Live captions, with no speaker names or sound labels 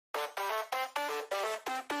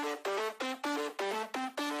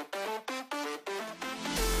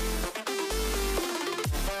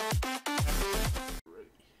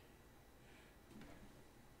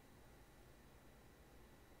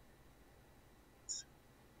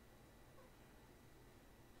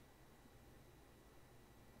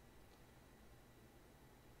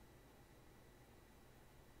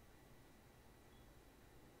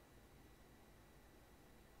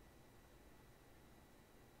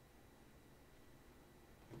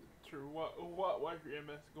sure why your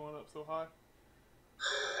MS is going up so high.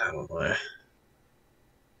 I don't know.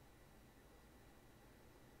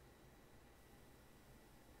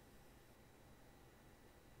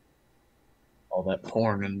 All that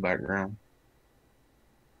porn in the background.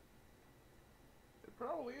 It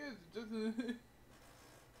probably is. Just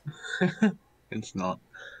It's not.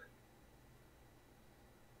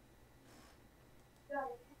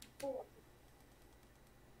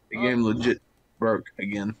 The game legit broke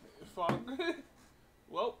again. fuck.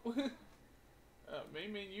 Well,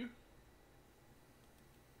 main menu.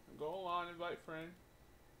 Go on, invite friend.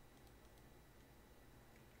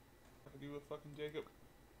 I can do with fucking Jacob.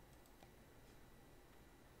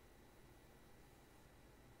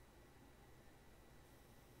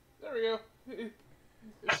 There we go. It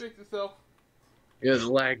fixed itself. Yeah, the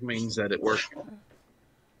lag means that it worked.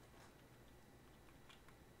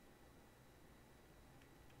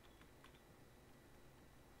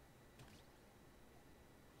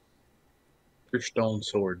 Your stone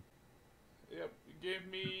sword. Yep, it gave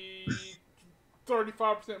me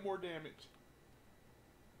 35% more damage.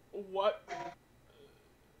 What?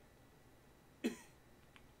 I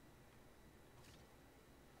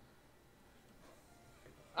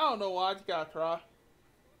don't know why, I just gotta try.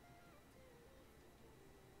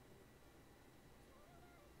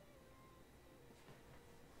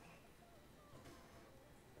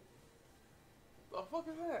 The fuck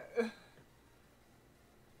is that?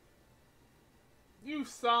 You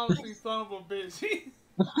silencing son of a bitch.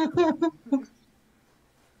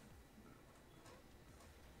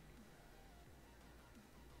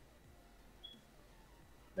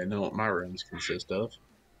 They know what my rooms consist of.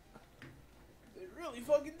 They really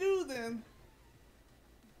fucking do then.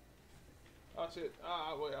 Oh shit.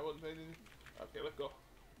 Wait, I wasn't paying attention. Okay, let's go.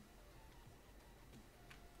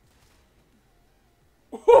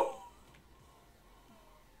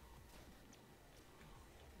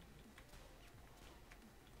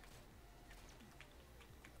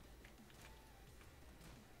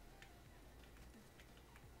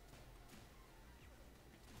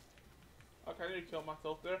 Okay, I need to kill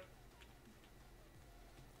myself there.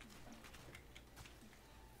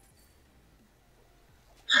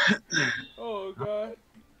 Oh god.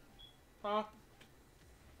 Huh?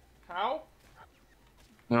 How?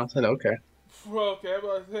 And I said, okay. Okay,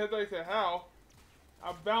 but I said how.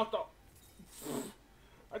 I bounced off.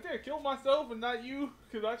 I think I killed myself and not you,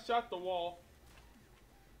 because I shot the wall.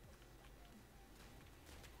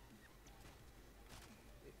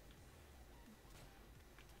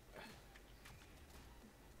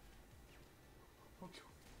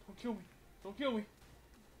 Don't kill me. Don't kill me.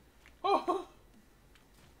 Oh!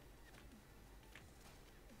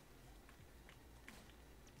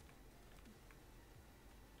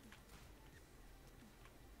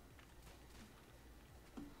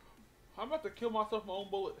 I'm about to kill myself with my own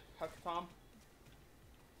bullet at the time.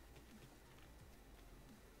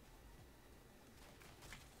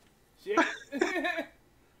 Shit.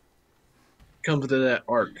 Comes to that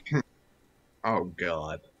arc. Oh,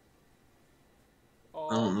 God. I Oh.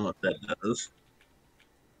 don't know what that does.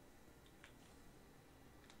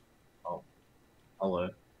 Oh, hello.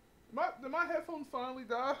 Did my headphones finally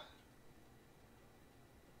die?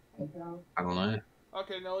 I don't know.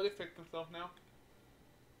 Okay, no, they fixed themselves now.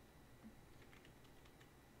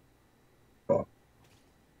 Oh,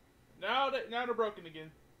 Now they're broken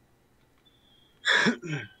again.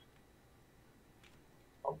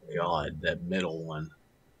 oh God, that middle one.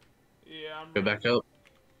 Yeah, Go back up.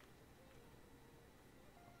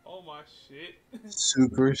 Oh my shit.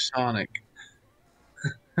 Supersonic.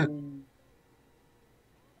 Alright,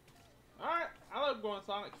 I love going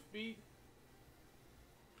Sonic speed.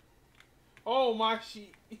 Oh my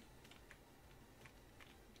shit.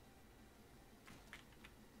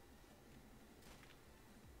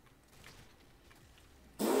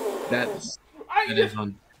 That's I that is just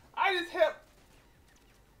on. I just hit.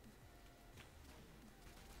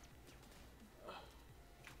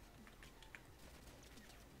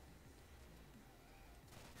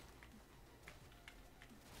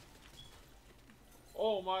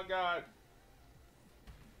 Oh my god.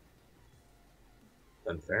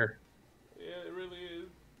 Unfair. Yeah, it really is.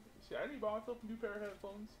 Shit, I need to buy myself a new pair of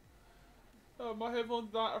headphones. My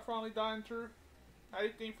headphones are finally dying true. I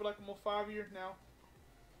had things for like almost 5 years now.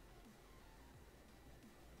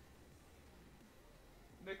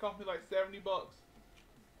 They cost me like $70,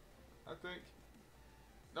 I think.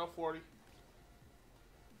 No, 40.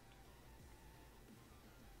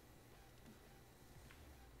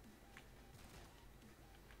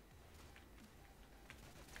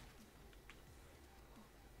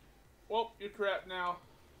 Well, you're trapped now.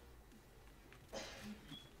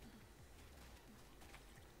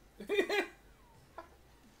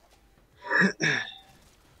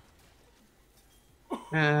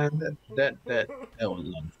 That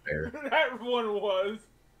was unfair. That one was.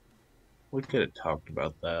 We could have talked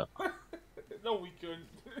about that. No, we couldn't.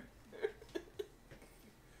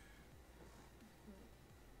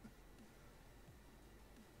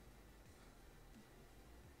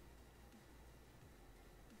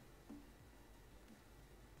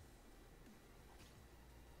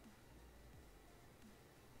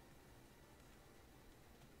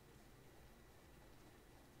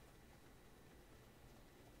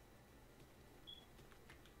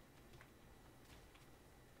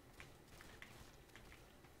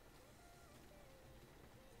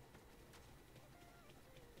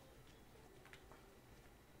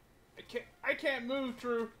 I can't move,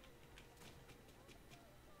 True.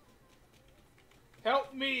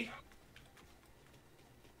 Help me.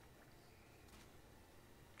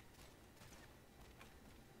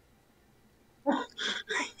 You're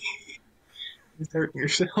hurting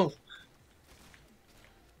yourself.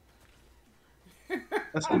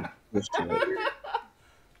 That's some bullshit right here.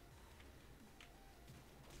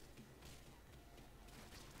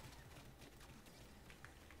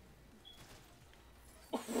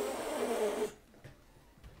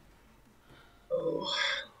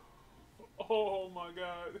 Oh, Oh my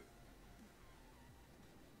god.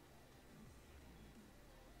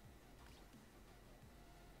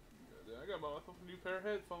 I gotta buy myself a new pair of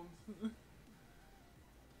headphones.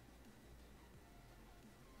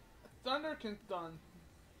 Thunder can stun.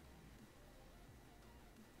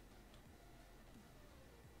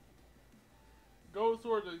 Gold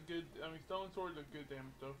sword is good. I mean, stone sword is good damage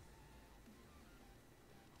though.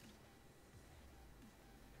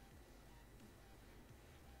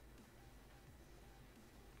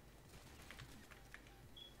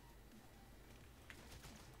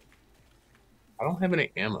 I don't have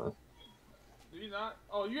any ammo. Do you not?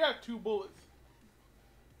 Oh, you have 2 bullets.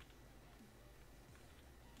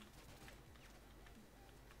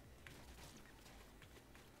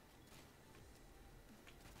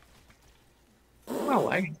 I'm not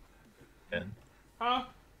lagging. Huh?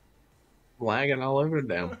 Lagging all over the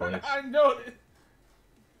damn place. I know it.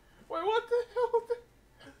 Wait, what the hell?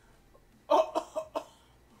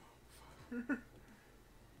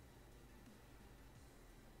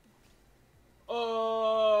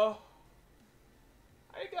 Oh.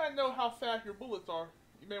 I gotta know how fast your bullets are.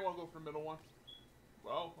 You may want to go for the middle one.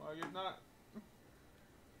 Well, I guess not.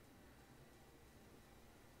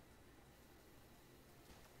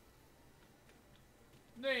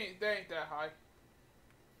 They ain't that high.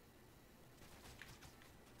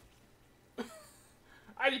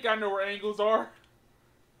 I just gotta know where angles are.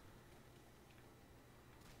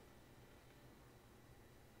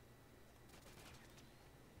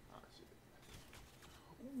 Oh, shit.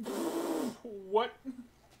 What?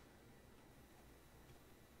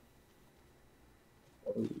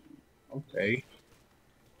 Oh, okay.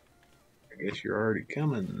 I guess you're already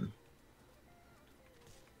coming.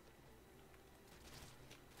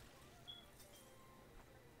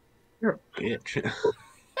 You're a bitch.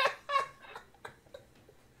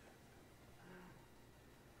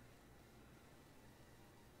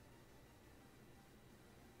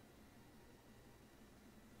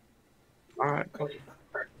 Alright.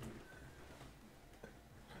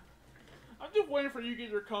 I'm just waiting for you to get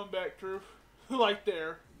your comeback, Drew. Like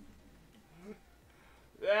there.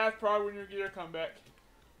 That's probably when you get your comeback.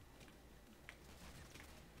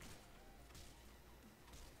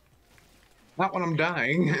 Not when I'm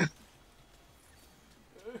dying.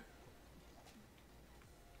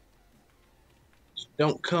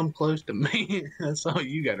 Don't come close to me. That's all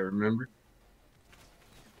you gotta remember.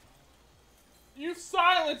 You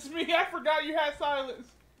silenced me! I forgot you had silence!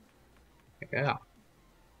 Yeah.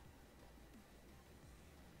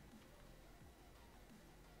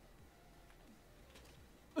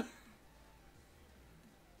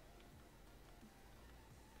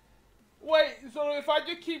 Wait, so if I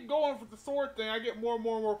just keep going with the sword thing, I get more and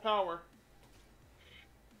more and more power.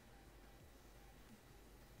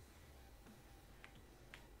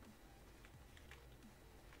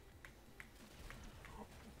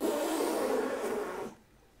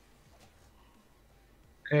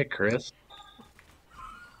 Okay, Chris.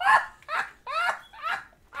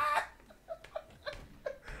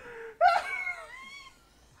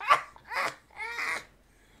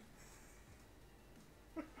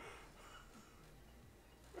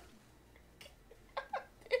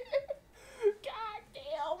 God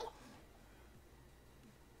damn!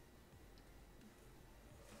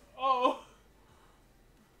 Oh.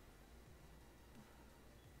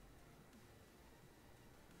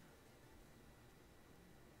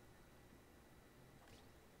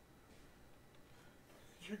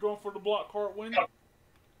 going for the block cart win?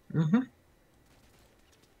 Mm-hmm.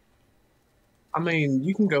 I mean,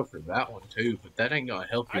 you can go for that one too, but that ain't gonna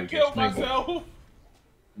help I you killed against me. myself.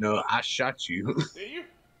 No, I shot you. Did you?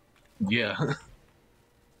 Yeah.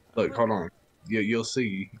 Look, hold on. You'll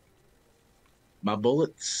see. My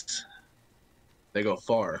bullets, they go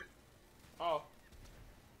far. Oh.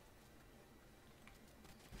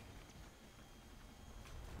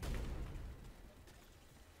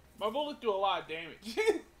 My bullets do a lot of damage.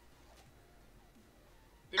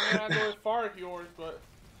 They may not go as far as yours, but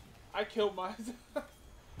I killed myself.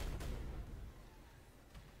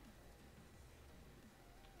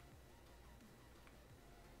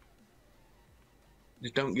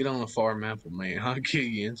 Just don't get on a far map with me. I'll kill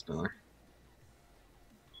you instantly.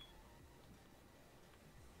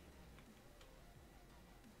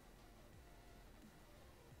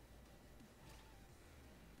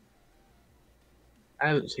 I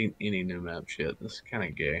haven't seen any new maps yet. This is kind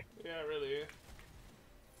of gay. Yeah, it really is.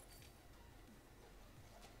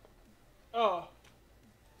 Oh.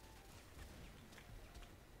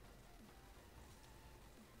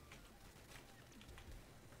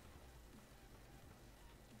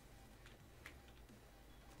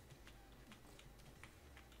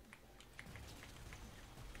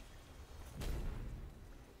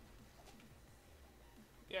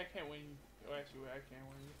 Yeah, I can't win. Oh, actually, I can't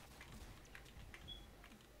win.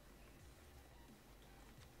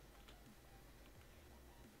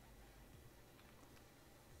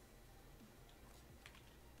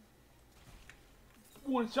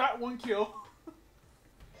 One shot, one kill.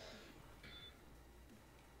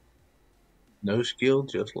 No skill,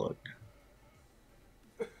 just luck.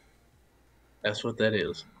 That's what that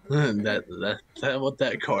is. That's what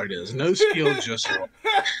that card is. No skill, just luck.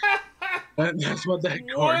 That's what that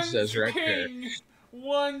card says right king.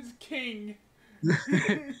 One's king.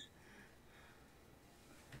 there.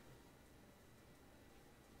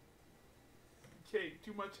 Okay,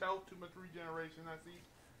 too much health, too much regeneration, I see.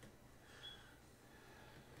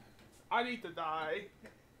 I need to die.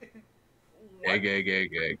 Egg, egg,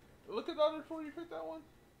 egg, egg. Look at the other before you hit that one.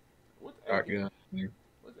 What's egg? Shotgun.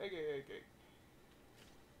 What's egg, egg, egg?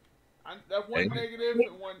 That one Egg. negative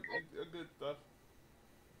and one good stuff.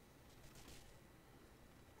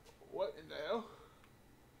 What in the hell?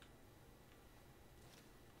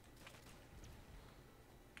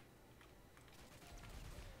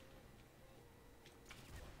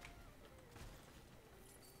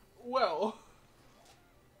 Well,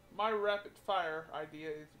 my rapid fire idea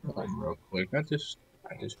is Real quick. I just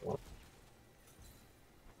want.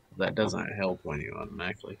 That doesn't help when you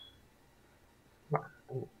automatically.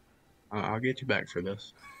 I'll get you back for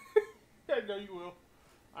this. I know you will.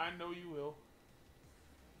 I know you will.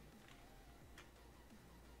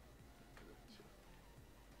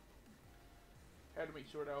 Had to make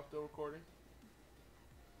sure that I was still recording.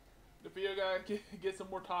 The video guy get some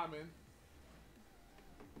more time in.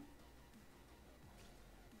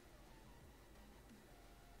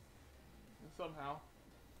 And somehow.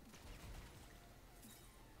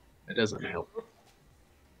 It doesn't help.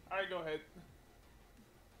 Alright, go ahead.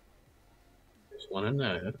 Just want to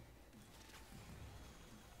know.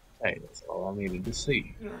 Hey, that's all I needed to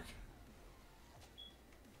see.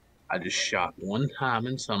 I just shot one time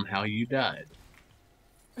and somehow you died.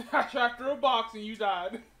 I shot through a box and you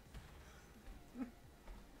died.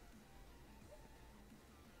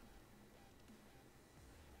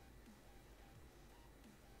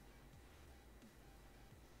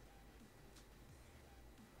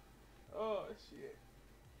 Oh, shit.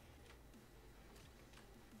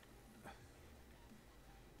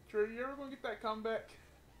 Trey, you ever gonna get that comeback?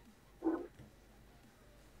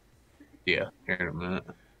 Yeah, here in a minute.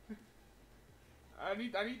 I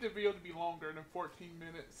need the video to be longer than 14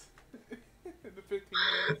 minutes. The 15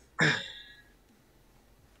 minutes.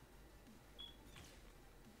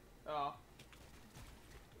 Oh.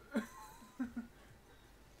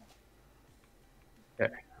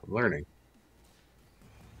 Okay, I'm learning.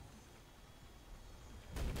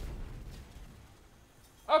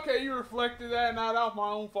 Okay, you reflected that, now that was my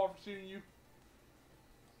own fault for shooting you.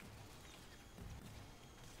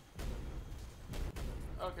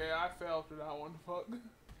 Okay, I fell for that one. Fuck.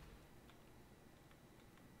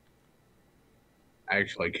 I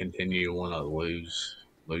actually continue when I lose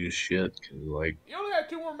shit, cause like You only had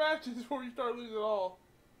 2 more matches before you start losing it all.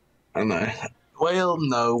 I know. Well,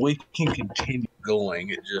 no, we can continue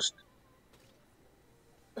going. It just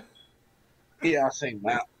yeah, I think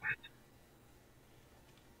that.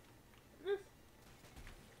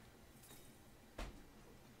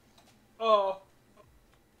 Oh.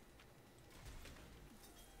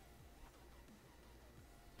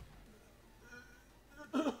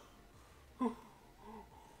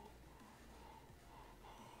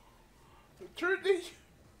 True, did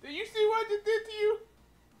you see what it did to you?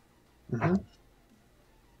 Mm-hmm.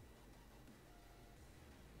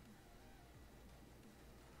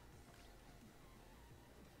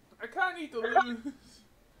 I kind of need to lose.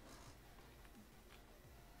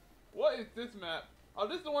 What is this map? Oh,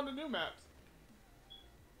 this is one of the new maps.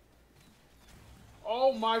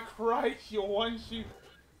 Oh my Christ, you one shoot.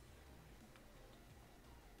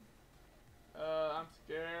 I'm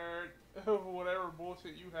scared of whatever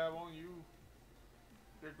bullshit you have on you.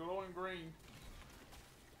 You're glowing green.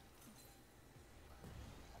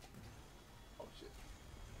 Oh shit.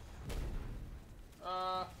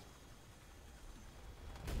 I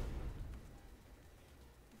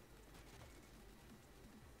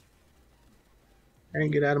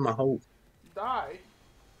didn't get out of my hole. Die.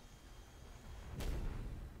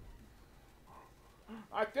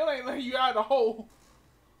 I still ain't letting you out of the hole.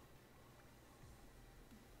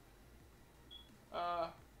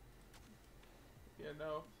 Yeah,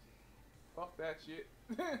 no. Fuck that shit.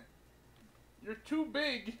 You're too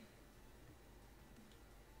big.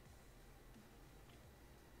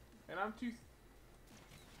 And I'm too...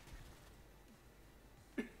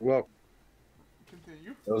 Well,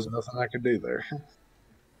 Continue. there was nothing I could do there.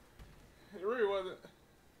 It really wasn't.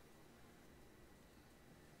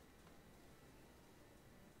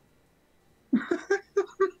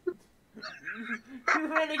 You're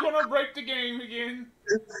really gonna break the game again.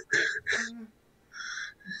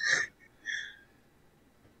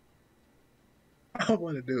 I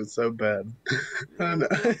want to do it so bad. I know.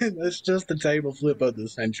 That's just the table flip of the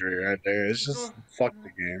century right there. It's just fuck the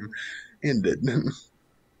game. End it.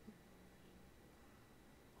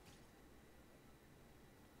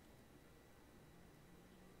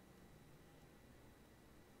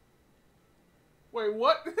 Wait,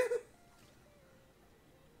 what?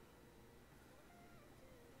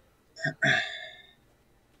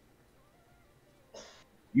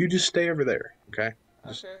 You just stay over there, okay?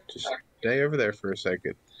 Just stay over there for a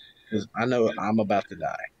second. Because I know I'm about to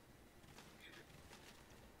die.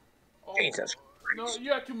 Oh, Jesus no, Christ.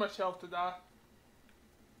 you have too much health to die.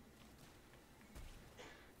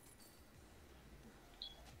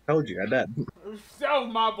 Told you, I died. That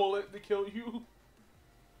was my bullet to kill you.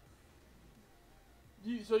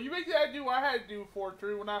 So you basically had to do what I had to do for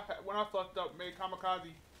True when I fucked up, made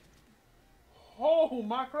kamikaze. Oh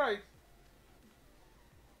my Christ!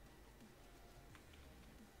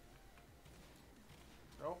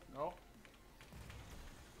 No, no.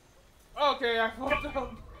 Okay, I fucked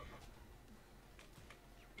up.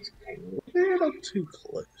 A little too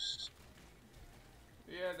close.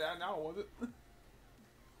 Yeah, that now was it?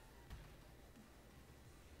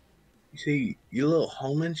 You see, your little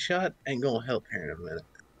homing shot ain't gonna help here in a minute.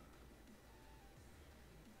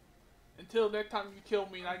 Until that time you kill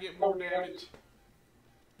me and I get more damage.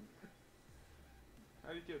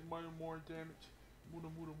 I get more and more damage. Muda,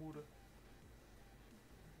 muda, muda.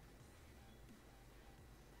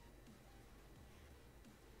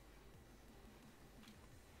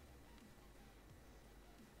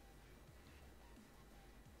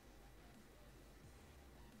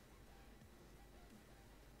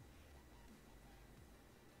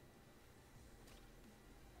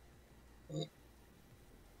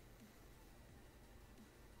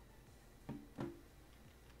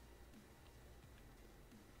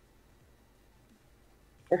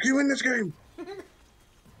 Fuck you in this game!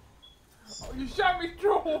 Oh, you shot me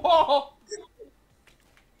through a wall!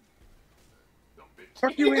 Dumb bitch.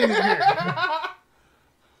 Fuck you in here!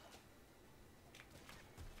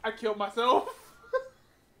 I killed myself.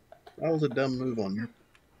 That was a dumb move on you.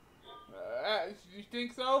 You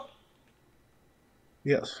think so?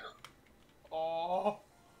 Yes. Oh.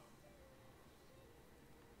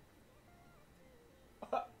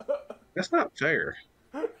 That's not fair.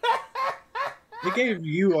 They gave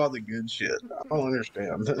you all the good shit. I don't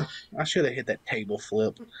understand. I should have hit that table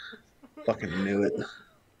flip. Fucking knew it.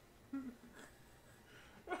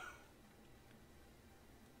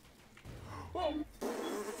 Whoa.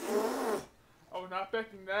 I was not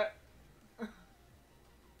expecting that.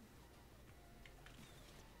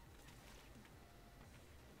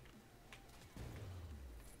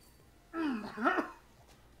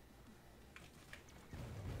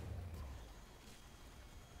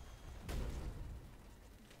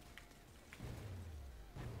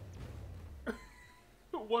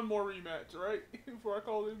 One more rematch, right? Before I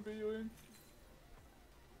call this video in.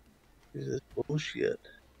 This is bullshit.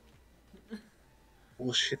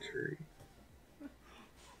 Bullshittery.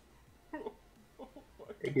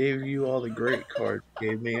 They gave you all the great cards,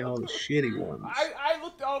 gave me all the shitty ones. I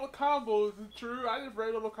looked at all the combos, it's true. I just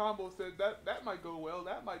read all the combos, said that might go well,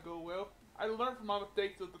 that might go well. I learned from my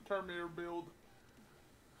mistakes of the Terminator build.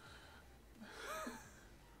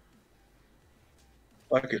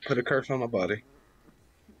 Fuck it, put a curse on my body.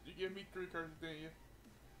 You gave me 3 curses, didn't you?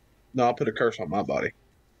 No, I'll put a curse on my body.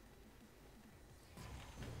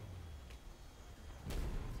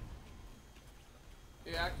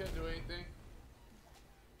 Yeah, I couldn't do anything.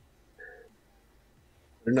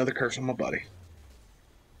 Put another curse on my body.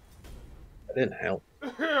 That didn't help.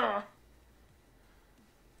 Yeah.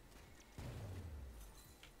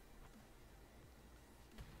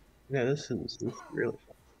 Yeah, this is really fun.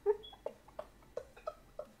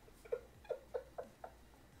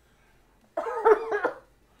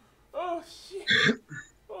 Oh shit!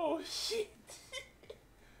 Oh shit!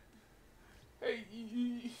 Hey,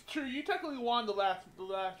 True, you technically won the last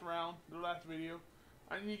round, the last video.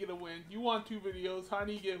 I need to get a win. You won 2 videos. I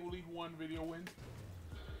need to get at least 1 video win.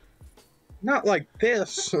 Not like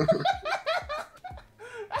this.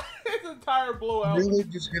 It's an entire blowout. Really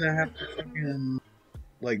just gonna have to fucking,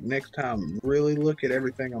 like, next time, really look at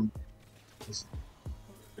everything I'm...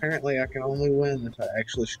 Apparently I can only win if I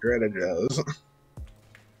actually strategize.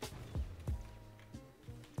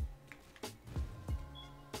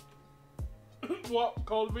 What?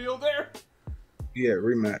 Call the video there? Yeah,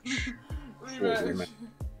 rematch. Rematch.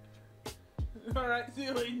 Alright, see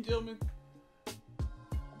you ladies and gentlemen.